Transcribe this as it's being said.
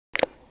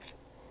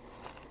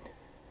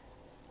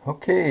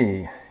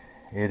Okay,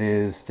 it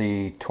is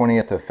the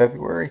 20th of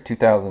February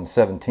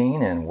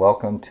 2017 and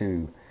welcome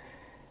to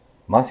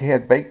Mossy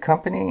Head Bake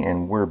Company,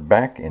 and we're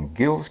back in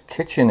Gil's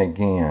kitchen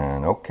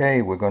again.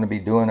 Okay, we're going to be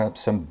doing up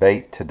some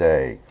bait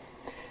today.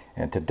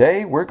 And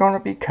today we're going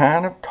to be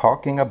kind of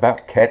talking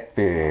about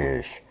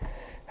catfish.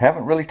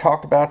 Haven't really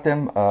talked about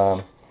them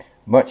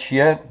much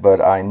yet, but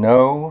I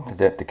know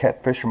that the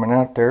cat fishermen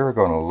out there are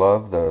going to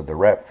love the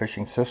wrap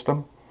fishing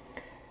system.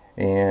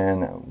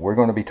 And we're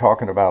going to be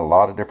talking about a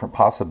lot of different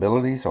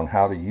possibilities on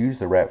how to use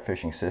the wrap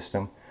fishing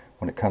system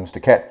when it comes to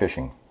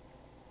catfishing.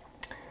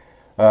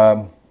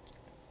 Number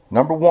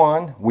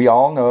one, we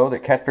all know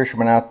that cat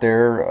fishermen out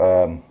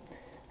there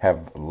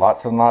have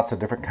lots and lots of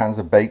different kinds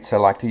of baits they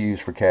like to use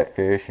for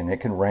catfish, and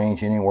it can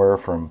range anywhere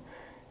from,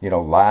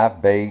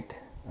 live bait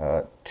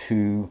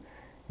to,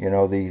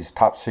 these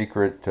top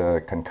secret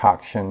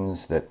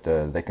concoctions that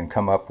they can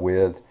come up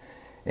with,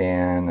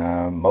 and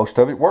most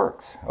of it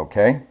works,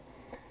 okay?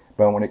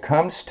 But when it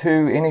comes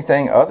to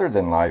anything other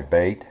than live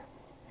bait,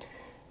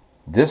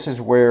 this is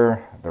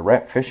where the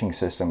wrap fishing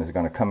system is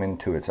going to come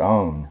into its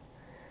own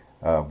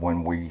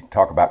when we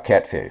talk about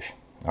catfish.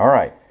 All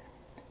right,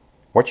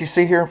 what you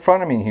see here in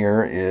front of me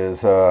here is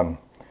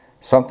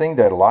something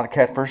that a lot of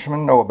cat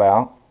fishermen know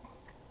about.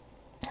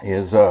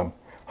 Is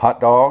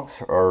hot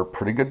dogs are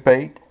pretty good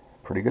bait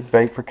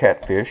for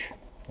catfish.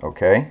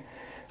 Okay.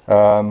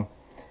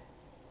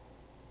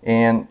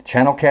 And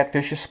channel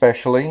catfish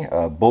especially,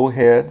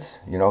 bullheads,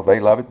 they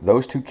love it.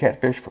 Those two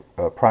catfish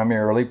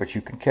primarily, but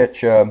you can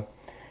catch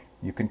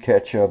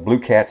blue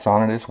cats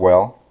on it as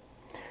well.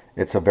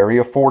 It's a very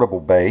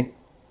affordable bait,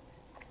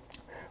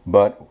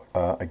 but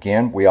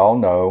again, we all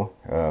know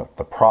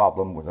the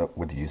problem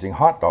with using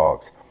hot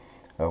dogs.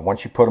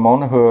 Once you put them on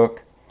the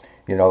hook,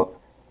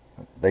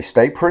 they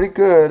stay pretty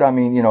good. I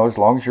mean, as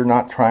long as you're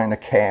not trying to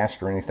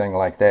cast or anything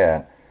like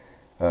that.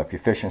 If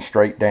you're fishing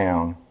straight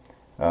down.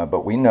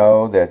 But we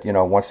know that,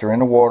 once they're in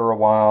the water a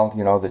while,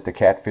 that the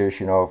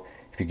catfish,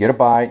 if you get a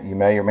bite, you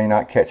may or may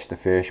not catch the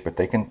fish, but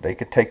they can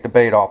take the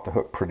bait off the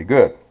hook pretty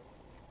good.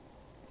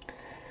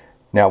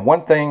 Now,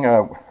 one thing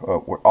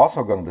we're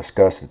also going to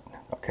discuss,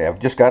 okay, I've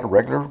just got a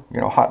regular,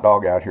 hot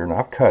dog out here and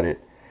I've cut it,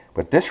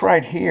 but this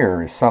right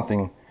here is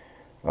something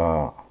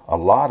a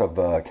lot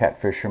of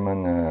cat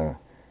fishermen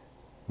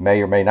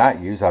may or may not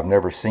use. I've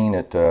never seen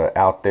it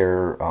out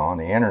there on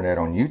the internet,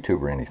 on YouTube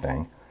or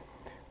anything,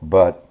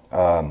 but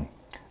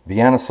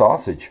Vienna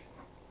sausage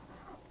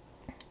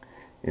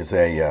is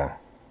a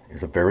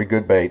very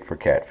good bait for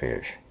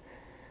catfish,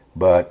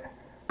 but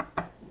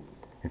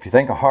if you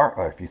think a hot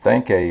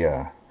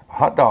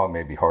dog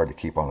may be hard to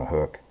keep on a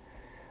hook,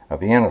 a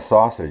Vienna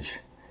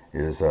sausage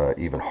is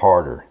even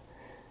harder,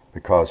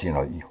 because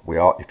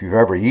if you've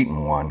ever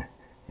eaten one,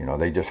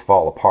 they just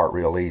fall apart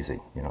real easy.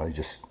 They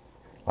just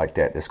like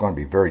that. It's going to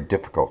be very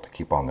difficult to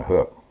keep on the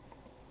hook.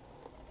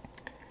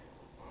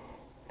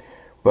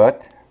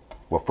 But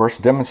we'll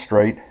first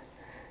demonstrate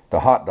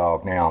the hot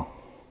dog. Now,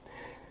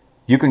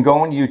 you can go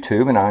on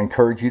YouTube, and I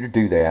encourage you to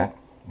do that,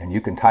 and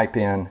you can type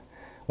in,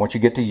 once you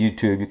get to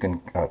YouTube, you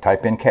can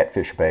type in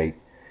catfish bait,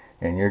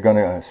 and you're going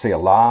to see a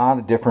lot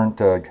of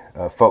different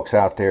folks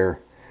out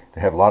there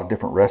that have a lot of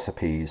different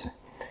recipes,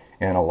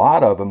 and a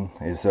lot of them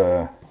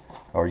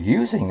are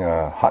using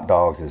hot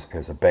dogs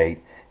as a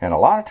bait, and a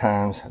lot of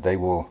times they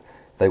will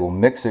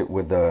mix it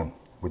with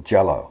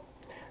Jello,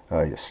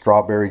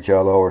 strawberry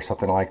Jello or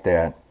something like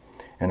that.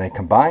 And they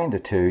combine the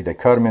two. They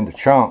cut them into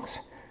chunks,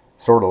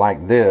 sort of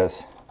like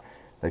this.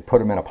 They put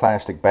them in a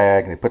plastic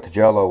bag, and they put the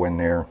Jello in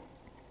there,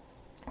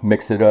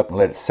 mix it up, and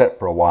let it set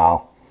for a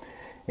while.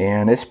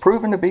 And it's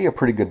proven to be a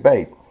pretty good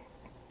bait.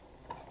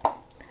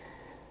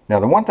 Now,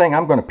 the one thing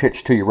I'm going to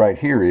pitch to you right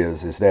here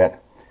is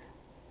that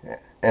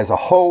as a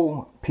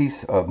whole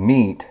piece of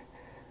meat,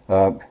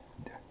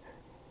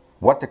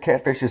 what the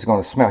catfish is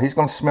going to smell, he's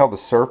going to smell the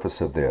surface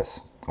of this,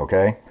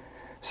 okay?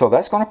 So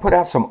that's going to put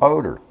out some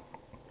odor.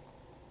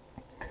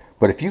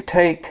 But if you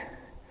take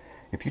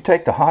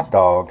the hot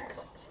dog,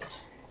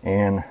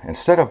 and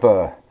instead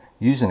of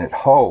using it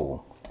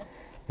whole,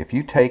 if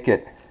you take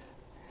it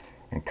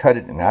and cut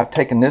it, and I've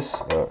taken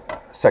this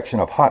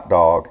section of hot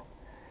dog,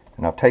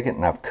 and I've taken it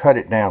and I've cut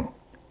it down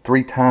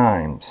 3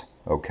 times,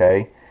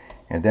 okay?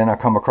 And then I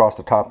come across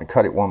the top and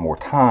cut it one more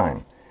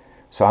time.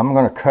 So I'm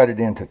going to cut it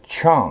into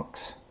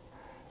chunks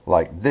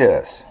like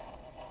this.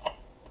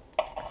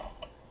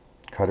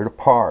 Cut it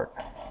apart.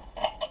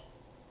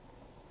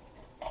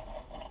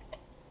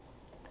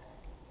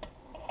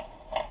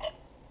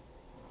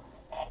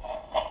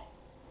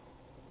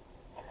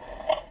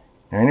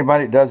 Now,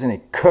 anybody that does any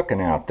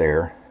cooking out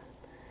there,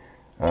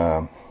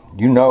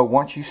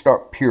 once you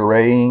start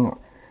pureeing,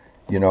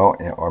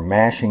 or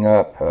mashing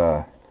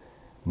up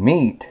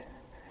meat,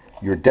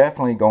 you're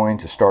definitely going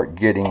to start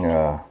getting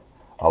a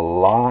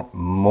lot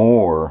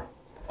more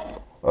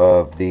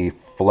of the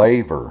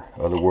flavor.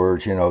 In other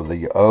words,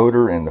 the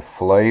odor and the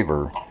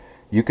flavor.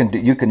 You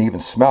can even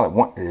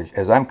smell it.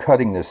 As I'm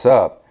cutting this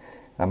up,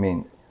 I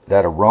mean,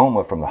 that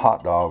aroma from the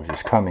hot dogs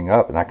is coming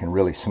up, and I can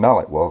really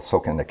smell it. Well, so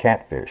can the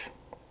catfish.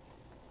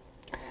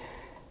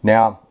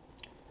 Now,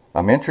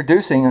 I'm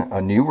introducing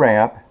a new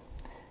wrap,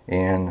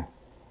 and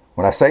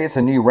when I say it's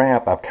a new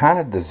wrap, I've kind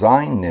of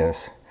designed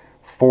this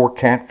for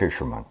cat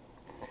fishermen.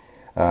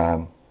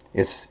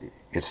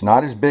 It's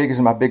not as big as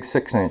my big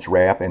 6-inch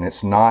wrap, and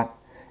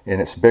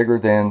it's bigger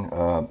than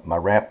my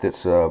wrap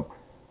that's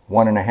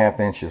 1.5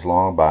 inches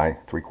long by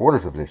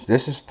 3/4 of an inch.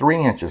 This is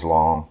 3 inches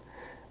long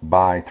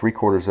by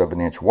 3/4 of an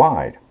inch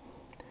wide.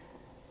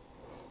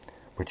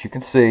 But you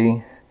can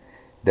see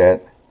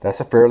that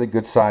that's a fairly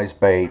good sized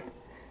bait,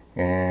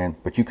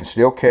 but you can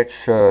still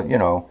catch you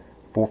know,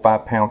 4 or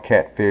 5 pound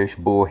catfish,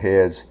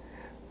 bullheads.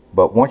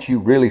 But once you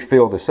really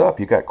fill this up,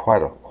 you got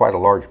quite a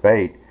large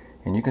bait,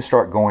 and you can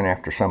start going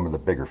after some of the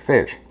bigger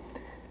fish.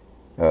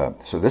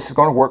 So this is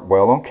going to work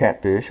well on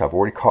catfish. I've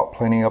already caught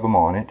plenty of them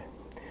on it.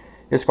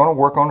 It's going to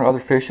work on other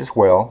fish as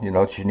well. You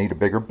know, you need a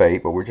bigger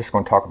bait, but we're just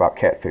going to talk about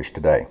catfish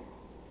today.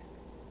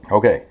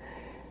 Okay.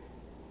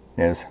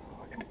 As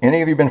if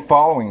any of you have been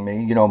following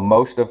me, you know,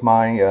 most of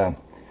my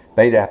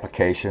bait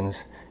applications,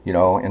 you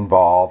know,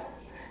 involve,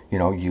 you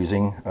know,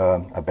 using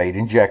a bait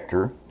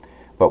injector,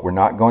 but we're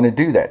not going to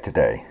do that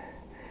today.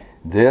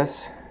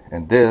 This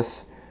and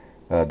this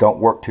don't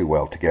work too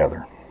well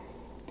together.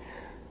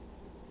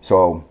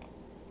 So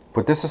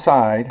put this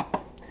aside,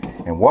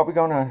 and what we're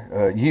going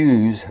to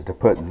use to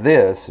put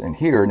this in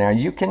here, now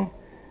you can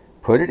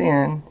put it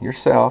in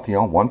yourself, you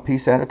know, one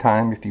piece at a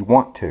time if you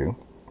want to,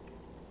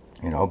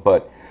 you know,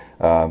 but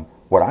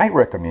what I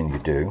recommend you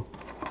do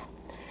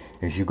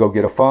is you go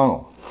get a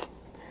funnel.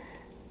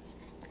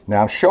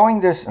 Now I'm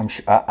showing this,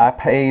 I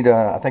paid,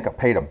 I think I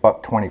paid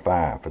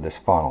 $1.25 for this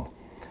funnel.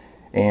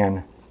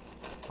 And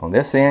on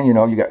this end, you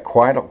know, you got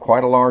quite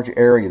a large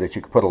area that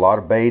you could put a lot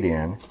of bait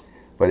in,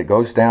 but it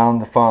goes down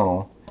the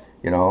funnel,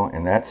 you know,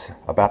 and that's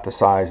about the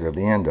size of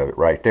the end of it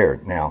right there.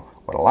 Now,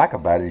 what I like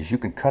about it is you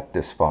can cut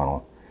this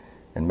funnel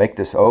and make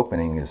this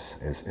opening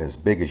as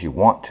big as you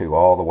want to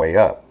all the way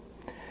up.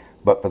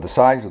 But for the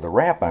size of the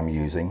wrap I'm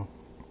using,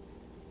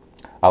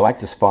 I like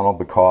this funnel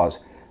because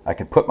I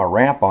can put my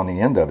wrap on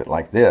the end of it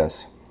like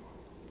this.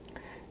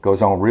 It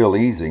goes on real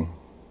easy.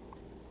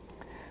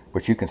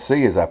 But you can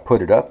see as I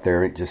put it up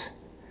there, it just,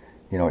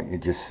 you know, it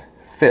just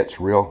fits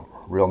real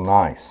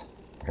nice.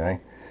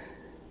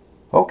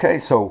 Okay,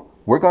 so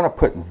we're going to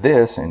put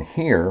this in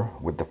here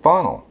with the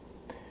funnel.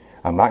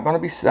 I'm not going to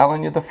be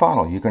selling you the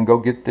funnel. You can go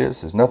get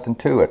this. There's nothing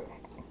to it.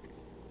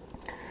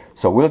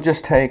 So we'll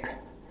just take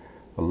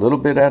a little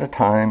bit at a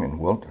time, and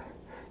we'll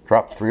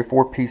drop 3 or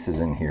 4 pieces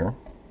in here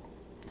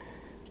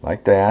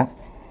like that.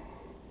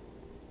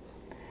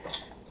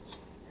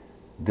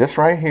 This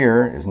right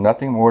here is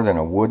nothing more than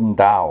a wooden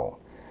dowel.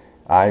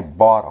 I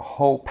bought a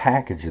whole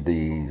package of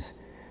these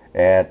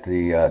at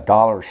the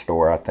dollar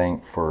store, I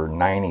think, for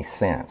 90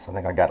 cents. I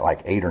think I got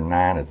like 8 or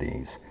 9 of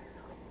these.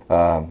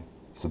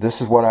 So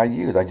this is what I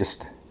use. I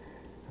just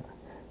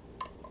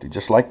do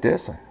just like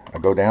this. I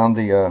go down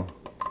the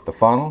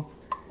funnel,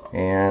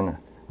 and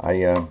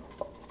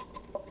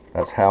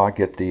that's how I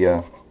get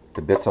the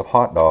bits of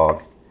hot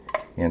dog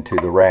into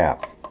the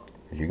wrap.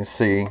 As you can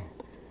see,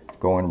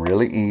 going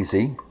really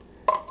easy.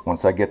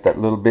 Once I get that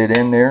little bit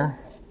in there,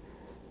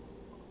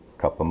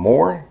 a couple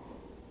more.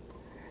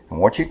 And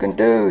what you can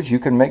do is you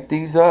can make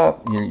these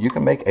up. You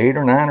can make 8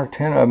 or 9 or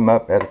 10 of them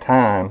up at a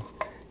time.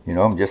 You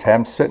know, just have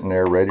them sitting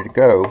there ready to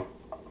go.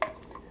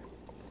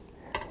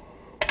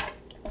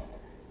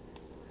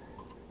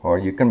 Or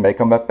you can make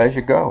them up as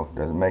you go.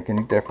 Doesn't make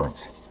any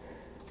difference.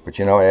 But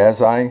you know,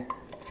 as I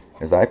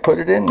put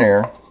it in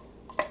there,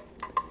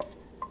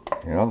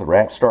 you know, the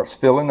wrap starts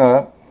filling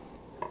up.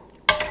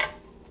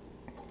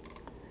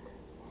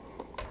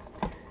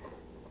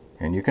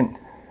 And you can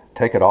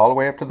take it all the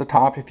way up to the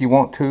top if you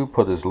want to.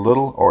 Put as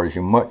little or as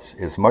much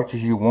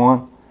as you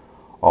want,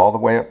 all the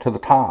way up to the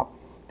top.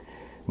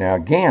 Now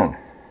again,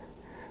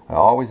 I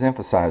always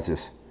emphasize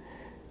this.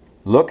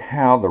 Look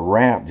how the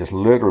wrap just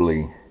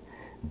literally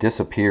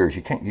disappears.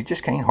 You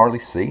just can't hardly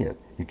see it.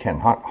 You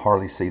cannot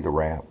hardly see the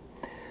wrap.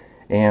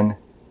 And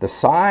the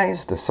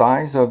size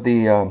of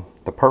the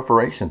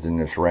perforations in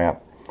this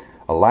wrap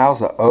allows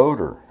the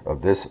odor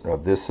of this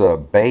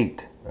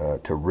bait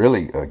to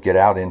really get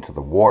out into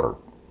the water.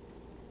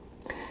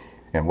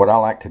 And what I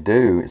like to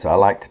do is I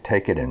like to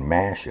take it and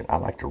mash it. I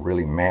like to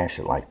really mash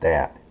it like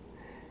that.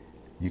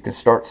 You can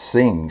start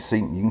seeing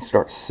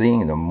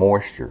the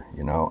moisture.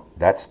 You know,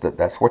 that's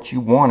what you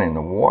want in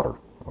the water.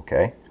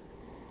 Okay.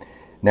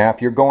 Now,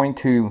 if you're going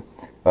to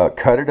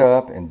cut it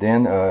up and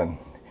then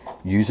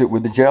use it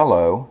with the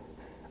Jello,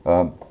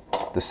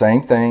 the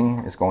same thing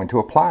is going to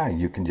apply.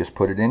 You can just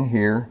put it in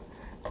here,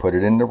 put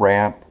it in the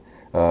wrap.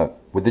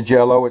 With the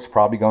Jello, it's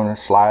probably going to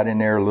slide in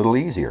there a little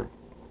easier.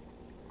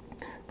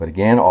 But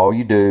again, all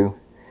you do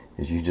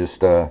is you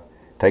just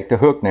take the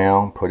hook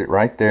now, put it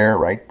right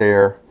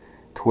there,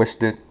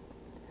 twist it,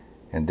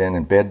 and then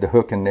embed the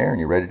hook in there, and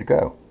you're ready to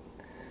go.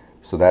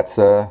 So that's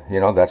you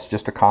know, that's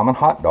just a common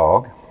hot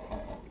dog.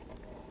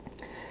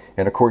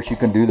 And of course, you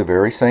can do the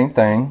very same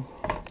thing.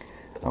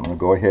 I'm going to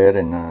go ahead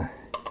and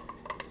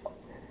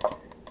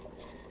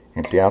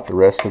empty out the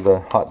rest of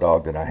the hot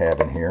dog that I have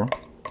in here.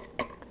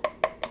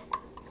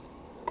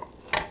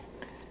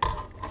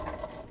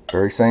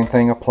 Very same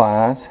thing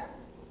applies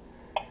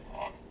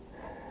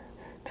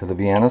to the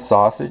Vienna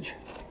sausage.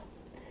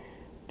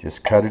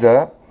 Just cut it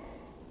up.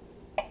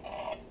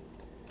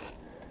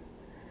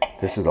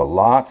 This is a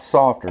lot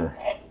softer,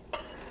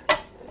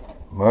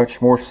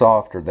 much more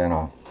softer than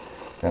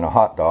a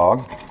hot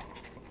dog.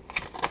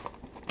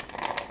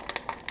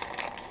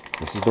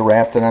 This is the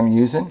wrap that I'm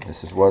using.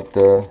 This is what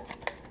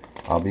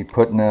I'll be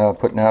putting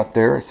out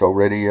there. It's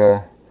already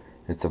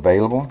it's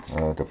available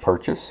to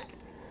purchase.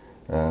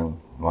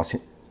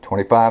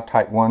 25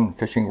 Type 1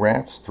 fishing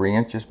wraps, 3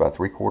 inches by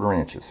 3/4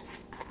 inches.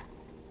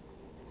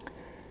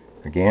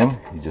 Again,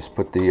 you just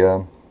put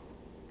the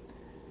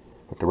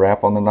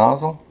wrap on the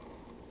nozzle.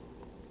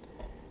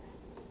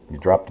 You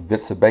drop the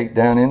bits of bait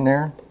down in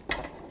there.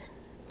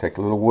 Take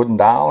a little wooden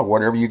dowel or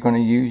whatever you're going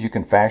to use. You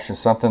can fashion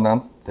something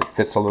up that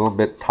fits a little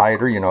bit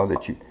tighter, you know,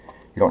 that you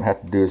don't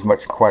have to do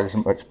quite as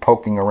much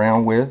poking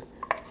around with.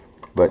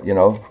 But, you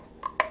know,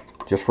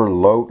 just for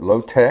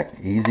low tech,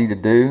 easy to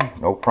do,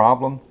 no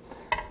problem.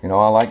 You know,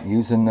 I like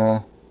using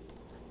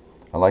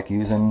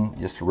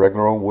just a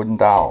regular old wooden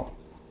dowel.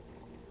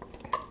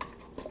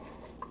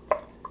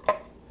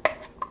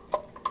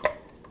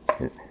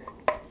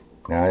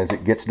 Now as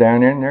it gets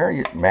down in there,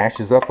 it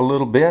mashes up a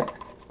little bit.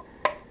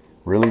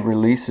 Really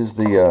releases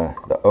the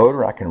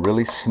odor. I can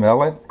really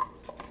smell it.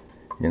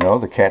 You know,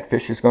 the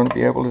catfish is going to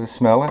be able to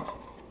smell it.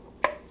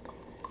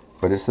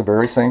 But it's the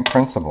very same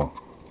principle.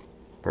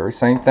 Very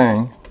same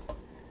thing.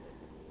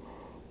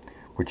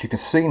 Which you can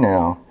see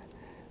now,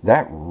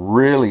 that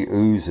really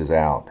oozes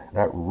out.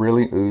 That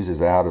really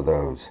oozes out of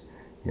those.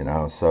 You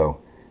know,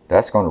 so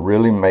that's going to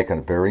really make a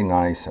very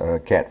nice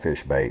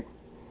catfish bait.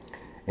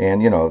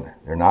 And, you know,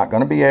 they're not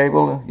going to be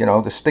able to, you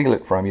know, to steal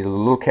it from you. The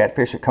little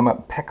catfish that come up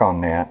and peck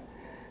on that,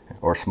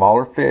 or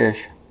smaller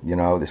fish, you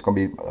know, it's going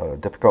to be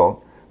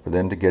difficult for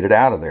them to get it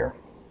out of there.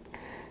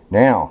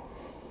 Now,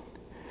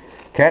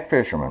 cat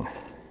fishermen,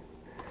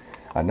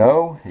 I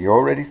know you're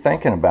already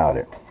thinking about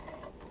it.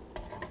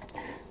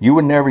 You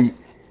would never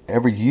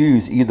ever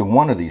use either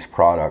one of these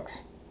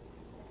products.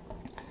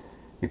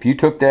 If you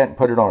took that and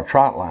put it on a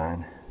trot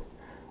line,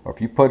 or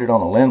if you put it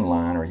on a limb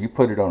line, or you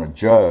put it on a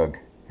jug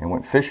and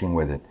went fishing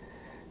with it,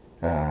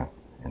 and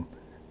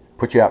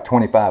put you out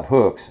 25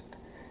 hooks,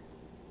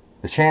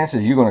 the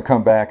chances you're going to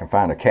come back and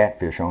find a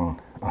catfish on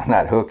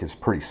that hook is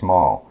pretty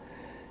small,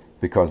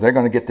 because they're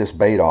going to get this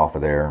bait off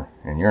of there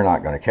and you're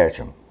not going to catch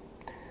them.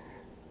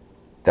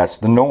 That's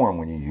the norm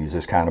when you use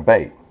this kind of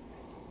bait.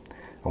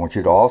 I want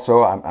you to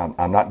also,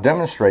 I'm not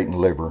demonstrating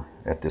liver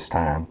at this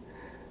time,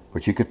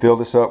 but you could fill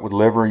this up with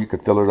liver, you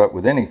could fill it up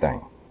with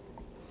anything.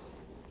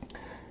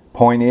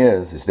 Point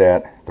is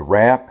that the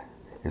wrap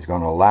is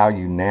going to allow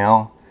you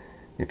now,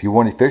 if you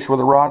want to fish with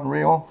a rod and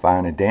reel,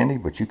 fine and dandy,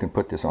 but you can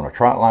put this on a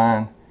trot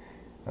line,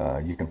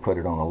 you can put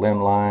it on a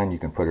limb line, you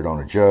can put it on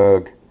a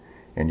jug,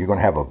 and you're going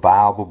to have a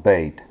viable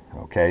bait,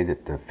 okay,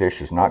 that the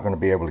fish is not going to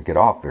be able to get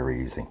off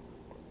very easy.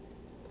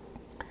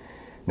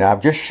 Now,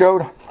 I've just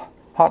showed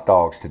hot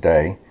dogs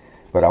today,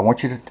 but I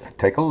want you to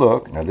take a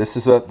look. Now, this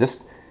is a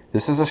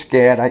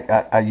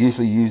scad. I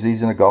usually use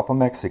these in the Gulf of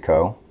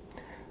Mexico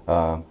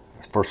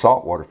for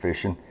saltwater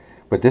fishing.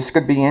 But this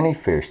could be any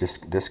fish.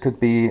 This could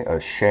be a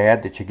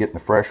shad that you get in the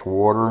fresh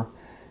water.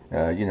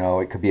 You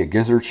know, it could be a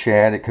gizzard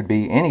shad. It could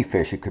be any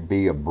fish. It could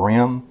be a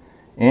brim,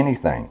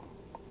 anything.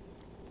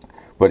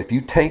 But if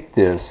you take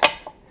this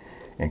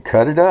and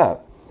cut it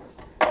up,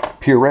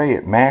 puree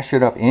it, mash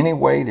it up any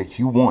way that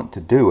you want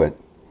to do it,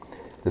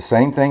 the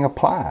same thing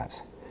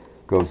applies.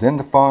 Goes in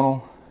the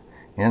funnel,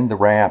 in the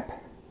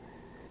wrap,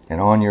 and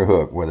on your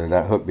hook, whether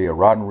that hook be a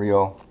rod and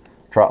reel,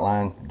 trot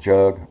line,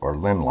 jug, or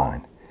limb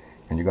line.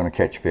 And you're going to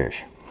catch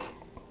fish.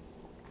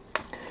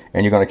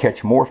 And you're going to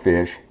catch more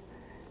fish.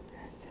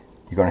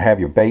 You're going to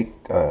have your bait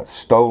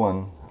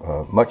stolen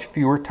much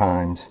fewer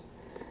times.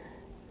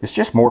 It's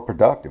just more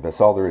productive. That's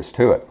all there is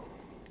to it.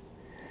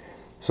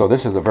 So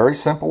this is a very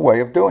simple way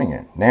of doing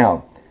it.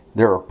 Now,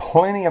 there are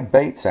plenty of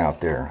baits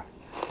out there.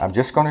 I'm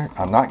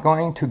not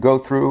going to go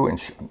through and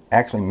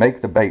actually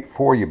make the bait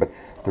for you, but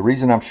the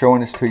reason I'm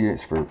showing this to you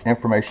is for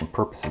information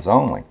purposes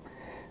only.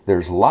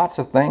 There's lots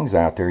of things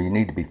out there you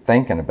need to be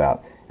thinking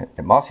about.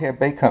 At Mossy Head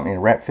Bait Company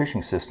and Wrap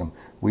Fishing System,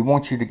 we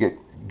want you to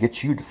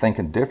get you to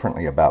thinking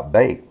differently about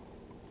bait.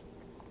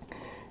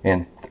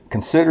 And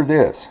consider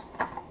this.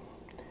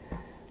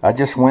 I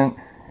just went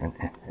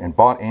and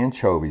bought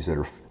anchovies that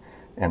are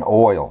and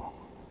oil.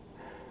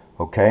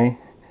 Okay?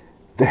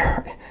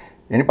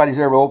 Anybody's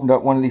ever opened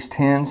up one of these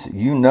tins,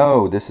 you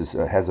know this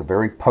has a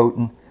very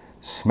potent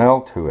smell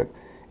to it.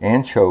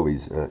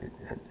 Anchovies,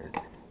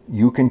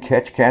 you can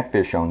catch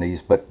catfish on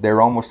these, but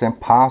they're almost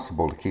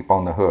impossible to keep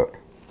on the hook.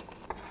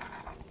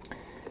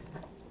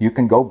 You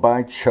can go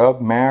buy chub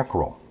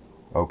mackerel,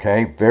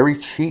 okay, very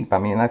cheap. I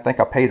mean, I think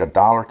I paid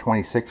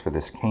 $1.26 for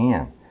this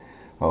can,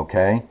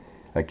 okay.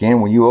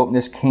 Again, when you open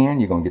this can,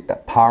 you're going to get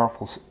that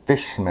powerful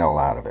fish smell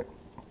out of it.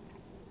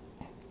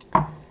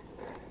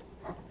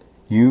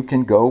 You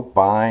can go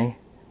buy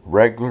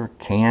regular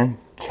canned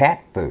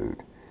cat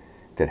food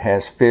that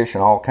has fish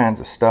and all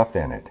kinds of stuff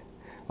in it.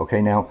 Okay,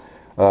 now,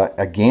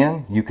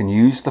 Again, you can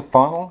use the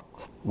funnel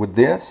with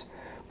this,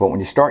 but when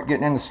you start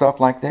getting into stuff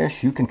like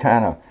this, you can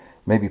kind of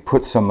maybe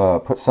put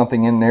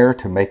something in there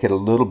to make it a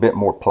little bit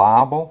more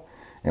pliable.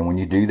 And when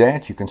you do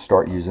that, you can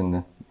start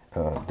using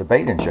the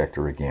bait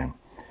injector again.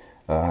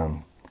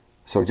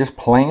 So just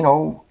plain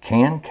old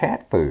canned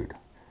cat food.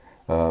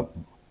 A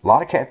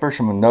lot of cat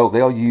fishermen know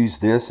they'll use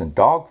this in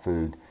dog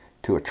food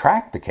to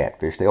attract the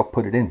catfish. They'll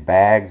put it in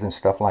bags and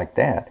stuff like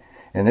that,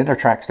 and it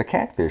attracts the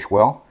catfish.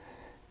 Well,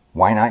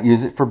 why not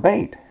use it for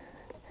bait?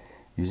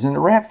 Using the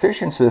wrap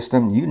fishing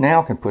system, you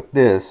now can put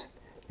this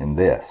in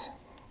this.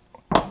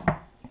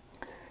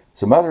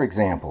 Some other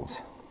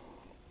examples.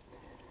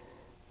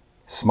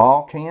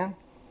 Small can,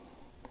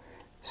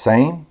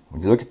 same.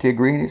 When you look at the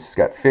ingredients, it's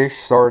got fish,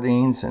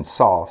 sardines, and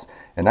sauce.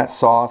 And that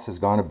sauce is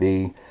going to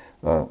be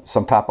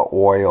some type of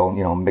oil,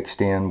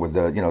 mixed in with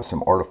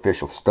some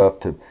artificial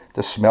stuff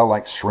to smell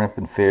like shrimp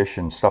and fish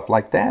and stuff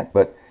like that.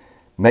 But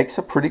makes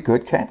a pretty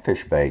good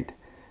catfish bait.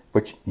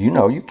 But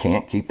you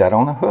can't keep that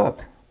on a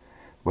hook.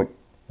 But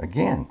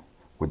again,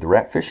 with the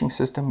wrap fishing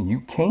system, you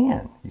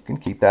can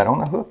keep that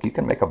on a hook. You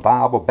can make a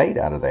viable bait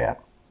out of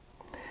that.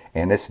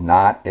 And it's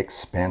not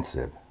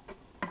expensive.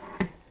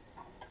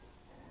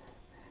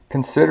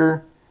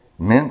 Consider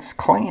minced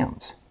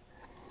clams.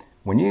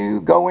 When you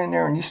go in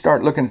there and you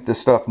start looking at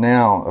this stuff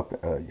now,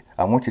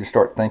 I want you to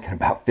start thinking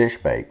about fish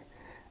bait,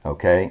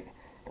 okay?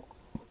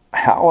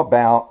 How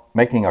about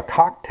making a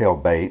cocktail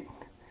bait?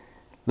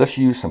 Let's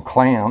use some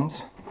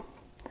clams.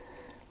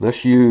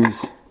 Let's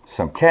use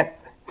some cat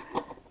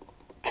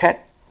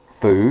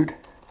food.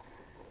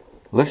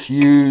 Let's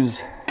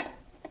use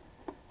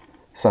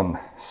some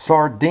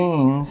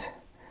sardines.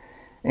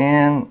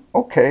 And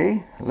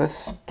okay,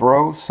 let's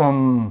throw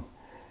some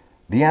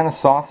Vienna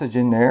sausage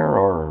in there,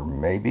 or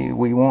maybe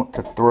we want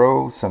to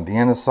throw some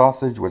Vienna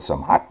sausage with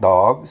some hot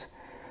dogs,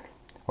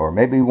 or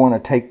maybe we want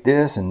to take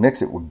this and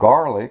mix it with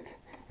garlic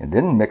and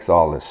then mix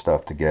all this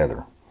stuff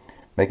together.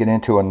 Make it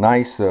into a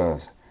nice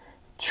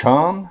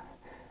chum,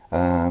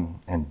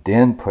 and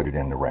then put it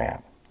in the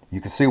wrap. You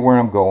can see where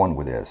I'm going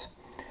with this.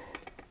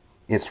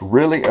 It's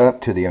really up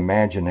to the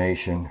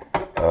imagination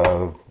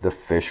of the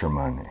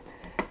fisherman.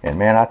 And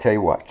man, I tell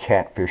you what,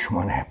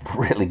 catfishermen have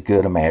really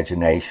good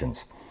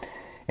imaginations.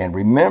 And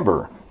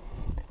remember,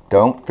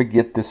 don't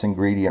forget this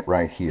ingredient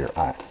right here.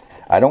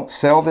 I don't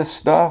sell this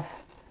stuff,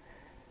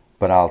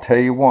 but I'll tell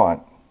you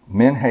what,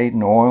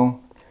 menhaden oil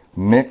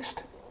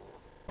mixed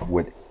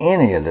with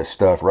any of this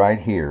stuff right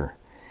here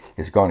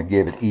is going to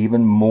give it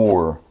even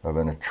more of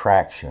an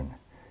attraction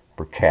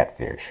for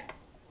catfish.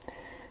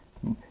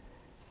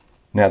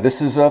 Now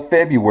this is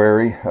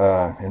February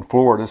in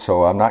Florida,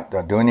 so I'm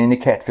not doing any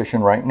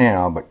catfishing right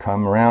now, but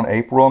come around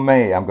April or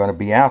May, I'm going to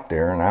be out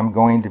there and I'm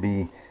going to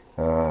be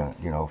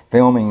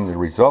filming the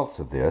results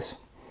of this,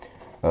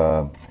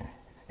 and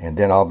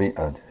then I'll be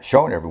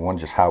showing everyone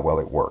just how well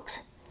it works.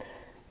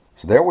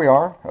 So there we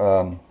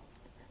are.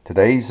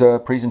 Today's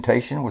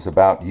presentation was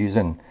about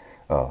using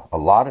a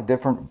lot of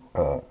different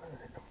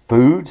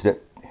foods that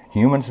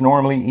humans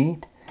normally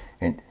eat,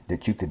 and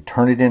that you could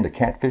turn it into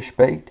catfish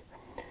bait.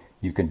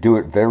 You can do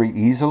it very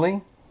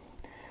easily.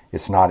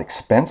 It's not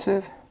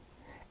expensive,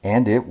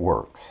 and it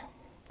works.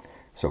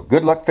 So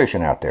good luck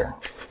fishing out there.